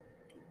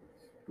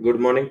Good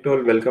morning to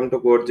all. Welcome to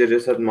core J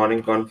research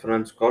morning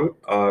conference call.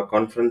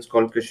 Conference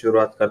call की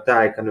शुरुआत करते हैं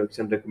high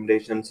conviction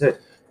recommendation से।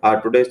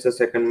 Today is the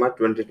 2 March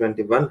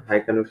 2021। High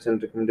conviction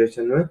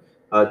recommendation में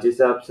जिस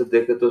हिसाब से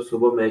देखे तो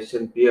सुबह में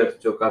एशियन पीयर्स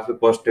जो काफी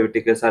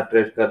पॉजिटिविटी के साथ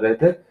ट्रेड कर रहे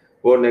थे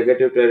वो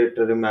नेगेटिव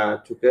टेरिटरी में आ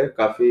चुके हैं।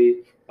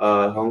 काफी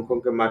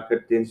हांगकांग के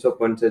मार्केट 300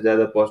 पॉइंट से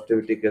ज्यादा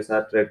पॉजिटिविटी के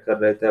साथ ट्रेड कर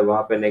रहे थे,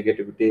 वहां पे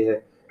नेगेटिविटी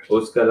है।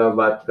 उसके अलावा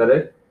बात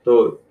करें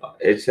तो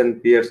एशियन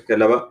पीयर्स के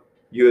अलावा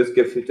यूएस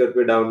के फ्यूचर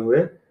पे डाउन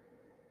हुए।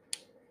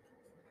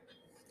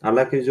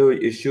 हालांकि जो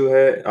इश्यू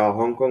है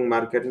हांगकांग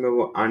मार्केट में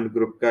वो आंट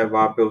ग्रुप का है,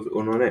 वहां पे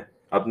उन्होंने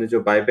अपनी जो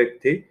बायबैक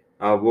थी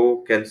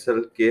वो कैंसिल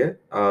किए।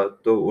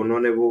 तो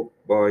उन्होंने वो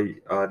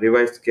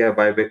रिवाइज किया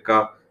बायबैक का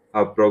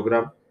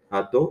प्रोग्राम।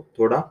 तो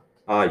थोड़ा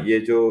ये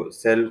जो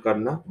सेल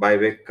करना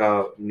बायबैक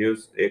का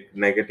न्यूज एक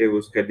नेगेटिव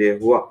उसके लिए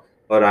हुआ।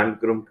 और आंट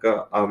ग्रुप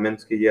का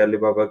मीन्स की ये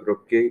अलीबाबा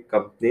ग्रुप की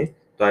कंपनी,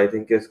 तो आई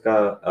थिंक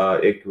इसका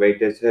एक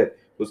वेटेज है।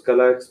 उसका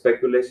अलावा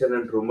स्पेकुलेशन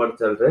एंड रूमर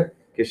चल रहे हैं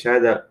कि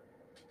शायद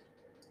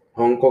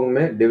हांगकांग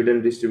में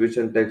डिविडेंड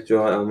डिस्ट्रीब्यूशन टैक्स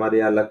जो हमारे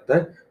यहाँ लगता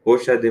है वो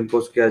शायद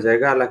इम्पोज किया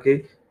जाएगा। हालांकि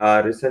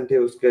रिसेंटली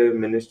उसके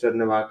मिनिस्टर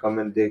ने वहां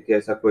कमेंट दिए कि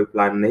ऐसा कोई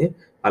प्लान नहीं।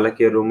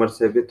 हालांकि रूमर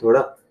से भी थोड़ा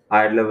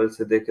हायर लेवल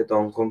से देखे तो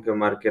हांगकांग के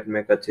मार्केट में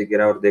एक अच्छी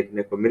गिरावट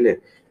देखने को मिले।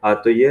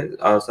 तो ये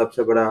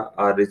सबसे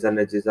बड़ा रीजन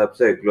है जिस हिसाब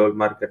से ग्लोबल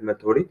मार्केट में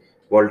थोड़ी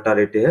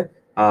वोल्टालिटी है।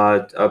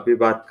 अभी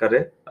बात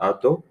करें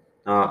तो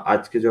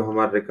आज की जो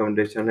हमारा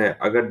रिकमेंडेशन है,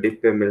 अगर डिप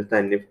पे मिलता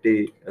है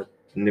निफ्टी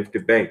निफ्टी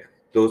बैंक,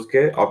 तो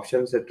उसके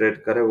ऑप्शन से ट्रेड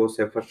करें, वो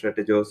सेफर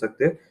स्ट्रेटेजी हो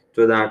सकती है।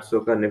 14,800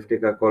 का निफ्टी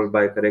का कॉल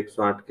बाय करे,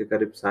 108 के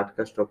करीब 60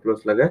 का स्टॉप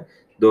लॉस लगाए,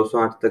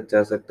 208 तक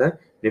जा सकता है।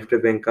 निफ्टी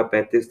बैंक का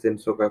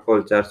 35,300 का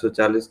कॉल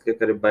 440 के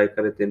करीब बाय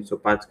करे,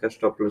 305 का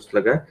स्टॉप लॉस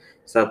लगाए,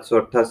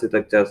 788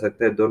 तक जा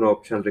सकता है। दोनों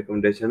ऑप्शन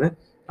रिकमेंडेशन है।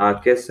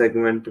 कैश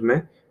सेगमेंट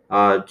में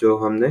जो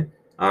हमने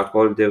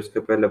कॉल दिया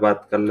उसके पहले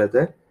बात कर लेते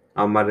हैं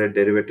हमारे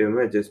डेरिवेटिव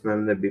में, जिसमें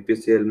हमने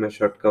बीपीसीएल में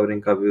शॉर्ट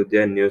कवरिंग का व्यू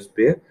दिया न्यूज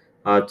पे।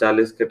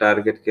 40 के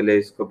टारगेट के लिए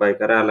इसको बाय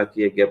करा।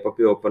 हालांकि ये गैप अप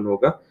ही ओपन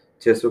होगा।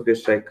 600 के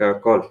स्ट्राइक का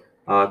कॉल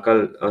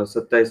कल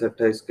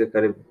 27-28 के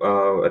करीब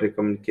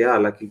रिकमेंड किया।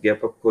 हालांकि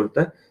गैप अप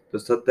खुलता है तो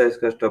 27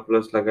 का स्टॉप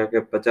लॉस लगा के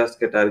 50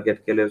 के टारगेट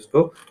के लिए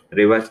उसको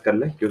रिवाइज कर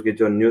ले, क्योंकि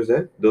जो न्यूज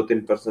है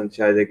 2-3%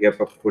 शायद ये गैप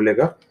अप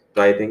खुलेगा।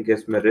 तो आई थिंक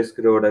इसमें रिस्क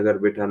रिवॉर्ड अगर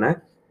बिठाना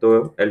है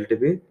तो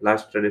एलटीवी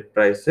लास्ट ट्रेडेड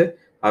प्राइस से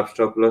आप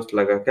स्टॉप लॉस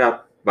लगा के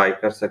आप बाय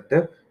कर सकते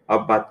हो।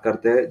 अब बात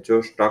करते हैं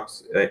जो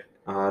स्टॉक्स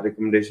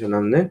रिकमेंडेशन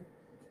हमने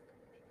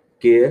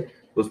किए,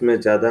 उसमें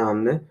ज्यादा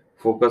हमने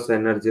फोकस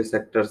एनर्जी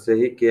सेक्टर से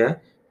ही किया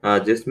है।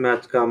 जिसमें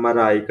आज का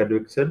हमारा आई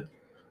कन्विक्शन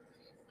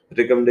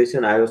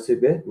रिकमेंडेशन आईओसी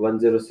पे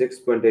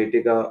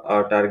 106.80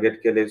 का टारगेट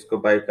के लिए इसको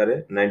बाय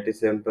करें,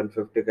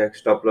 97.50 का एक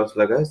स्टॉप लॉस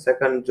लगाए।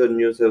 सेकंड जो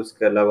न्यूज है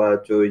उसके अलावा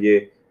जो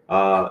ये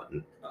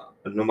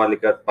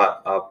नुमालिका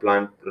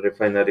प्लांट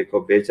रिफाइनरी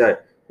को बेचा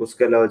है,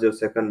 उसके अलावा जो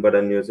सेकंड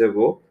बड़ा न्यूज है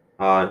वो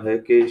है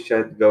कि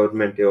शायद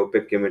गवर्नमेंट या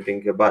ओपेक की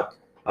मीटिंग के बाद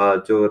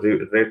जो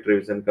रेट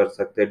रिवीजन कर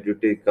सकते हैं,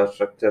 ड्यूटी का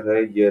स्ट्रक्चर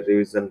है ये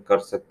रिवीजन कर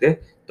सकते हैं।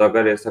 तो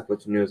अगर ऐसा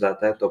कुछ न्यूज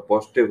आता है तो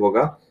पॉजिटिव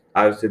होगा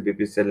आईओसी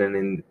बीपीसीएल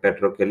एंड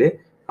पेट्रो के लिए।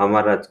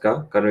 हमारा आज का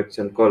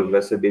कन्विक्शन कॉल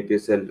वैसे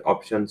बीपीसीएल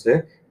ऑप्शन से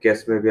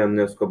कैश में भी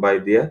हमने उसको बाय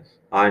दिया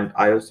एंड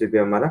आईओसी भी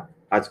हमारा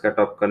आज का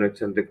टॉप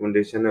कन्विक्शन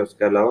रिकमेंडेशन है।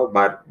 उसके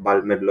अलावा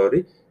बालमेर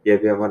लोरी ये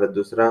भी हमारा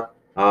दूसरा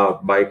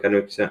बाय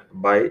कन्विक्शन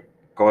बाय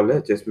कॉल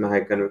है, जिसमें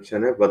हाई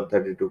कन्विक्शन है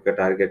 132 के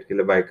टारगेट के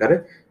लिए बाय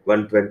करें,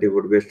 120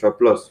 would be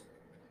stop loss.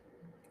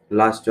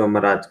 Last जो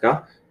हमारा आज का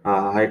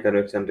हाई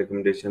कन्वेक्शन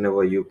रिकमेंडेशन है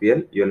वो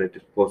UPL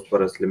United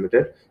Phosphorus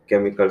Limited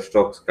chemical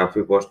stocks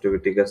काफी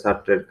पॉजिटिविटी के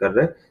साथ ट्रेड कर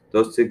रहे हैं।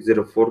 तो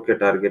 604 के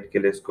टारगेट के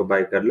लिए इसको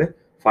बाय कर ले,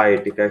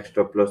 580 का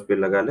स्टॉप लॉस भी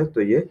लगा ले।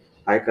 तो ये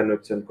हाई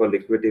कन्वेक्शन को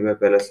लिक्विडिटी में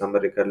पहले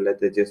समरी कर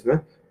लेते हैं, जिसमें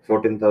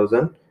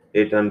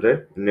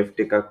 14,800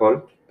 निफ्टी का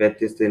कॉल,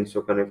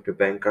 35,300 का निफ्टी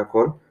बैंक का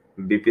कॉल,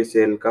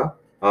 बीपीसीएल का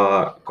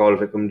कॉल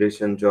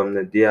रिकमेंडेशन जो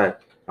हमने दिया है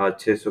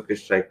 600 की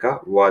स्ट्राइक का,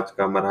 वो आज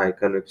का हमारा हाई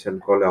कन्वेक्शन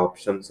कॉल है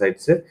ऑप्शन साइड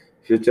से।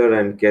 फ्यूचर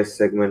एंड कैश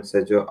सेगमेंट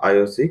से जो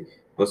आईओसी,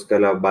 उसके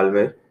अलावा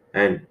बालमेर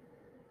एंड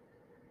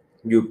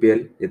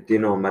यूपीएल, ये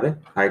तीनों हमारे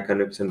हाई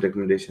कन्वेक्शन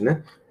रिकमेंडेशन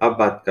है। अब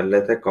बात कर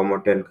लेते हैं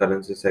कमोडिटी एंड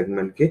करेंसी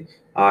सेगमेंट की।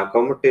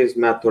 कमोडिटीज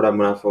में आप थोड़ा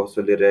मुनाफा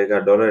वसूली रहेगा।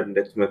 डॉलर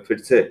इंडेक्स में फिर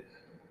से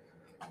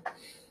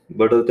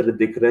बढ़ोतरी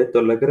दिख रही है,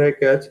 तो लग रहा है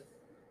कि आज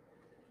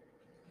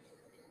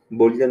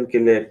बुलियन के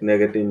लिए एक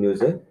नेगेटिव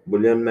न्यूज है।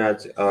 बुलियन में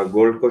आज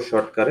गोल्ड को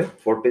शॉर्ट करें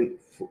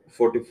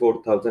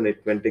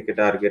 44,820 के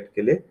टारगेट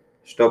के लिए,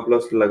 स्टॉप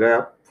लॉस लगाए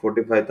आप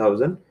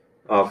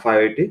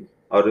 45,580।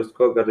 और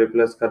उसको अगर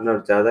रिप्लेस करना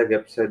और ज्यादा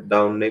गैप से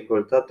डाउन नहीं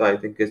खोलता तो आई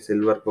थिंक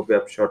सिल्वर को भी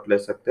आप शॉर्ट ले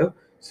सकते हो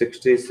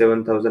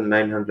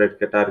 67,900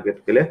 के टारगेट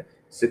के लिए,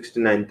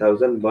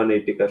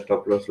 69,180 का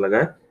स्टॉप लॉस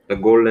लगाए।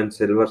 गोल्ड एंड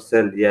सिल्वर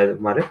सेल, ये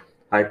हमारे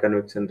हाई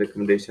कन्विक्शन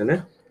रिकमेंडेशन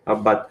है।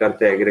 अब बात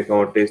करते हैं एग्री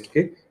कमोडिटीज की।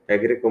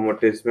 एग्री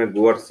कमोडिटीज में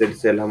गुअर सीड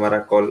सेल हमारा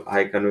कॉल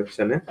हाई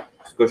कन्विक्शन है,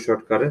 उसको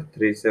शॉर्ट करें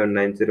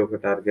 3790 के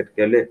टारगेट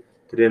के लिए,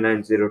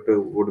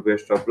 3902 वुड बी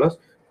स्टॉप लॉस।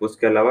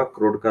 उसके अलावा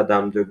क्रूड का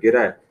दाम जो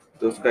गिरा है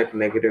तो उसका एक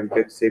नेगेटिव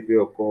इम्पैक्ट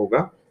सीपीओ को होगा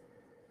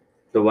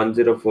तो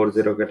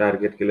 1040 के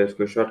टारगेट के लिए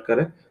उसको शॉर्ट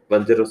करें,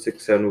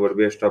 1067 वुड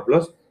बी स्टॉप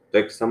लॉस। तो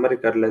एक समरी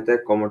कर लेते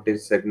हैं कमोडिटी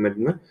सेगमेंट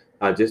में,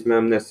 जिसमें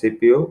हमने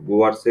सीपीओ,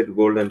 बोरसिट,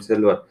 गोल्ड एंड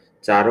सिल्वर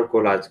चारों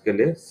को आज के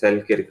लिए सेल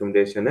की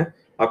रिकमेंडेशन है।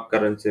 अब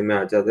करेंसी में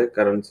आ जाते हैं।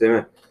 करेंसी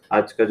में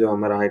आज का जो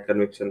हमारा हाई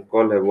कन्विक्शन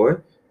कॉल है वो है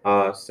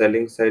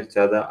सेलिंग साइड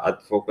ज्यादा आज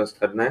फोकस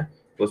करना है।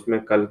 उसमें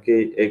कल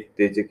की एक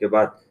तेजी के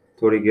बाद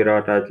थोड़ी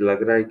गिरावट आज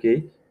लग रहा है कि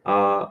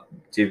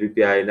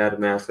जीबीपी आईएनआर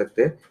में आ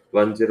सकते हैं।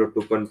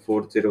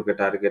 102.40 के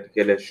टारगेट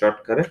के लिए शॉर्ट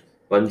करें,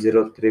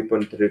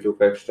 103.32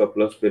 का स्टॉप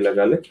लॉस भी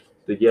लगा ले।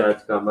 तो ये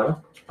आज का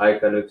हमारा हाई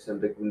कन्विक्शन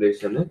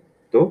रिकमेंडेशन है।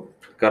 तो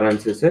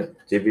करेंसी से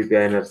जीबीपी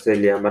आईएनआर से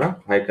लिए हमारा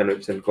हाई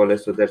कन्विक्शन कॉल है।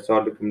 So that's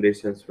all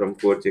recommendations from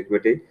Coach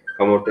Equity,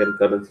 commodity and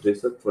currency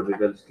research. For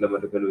details,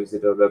 you can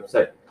visit our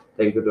website.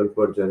 Thank you all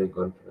for joining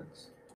conference.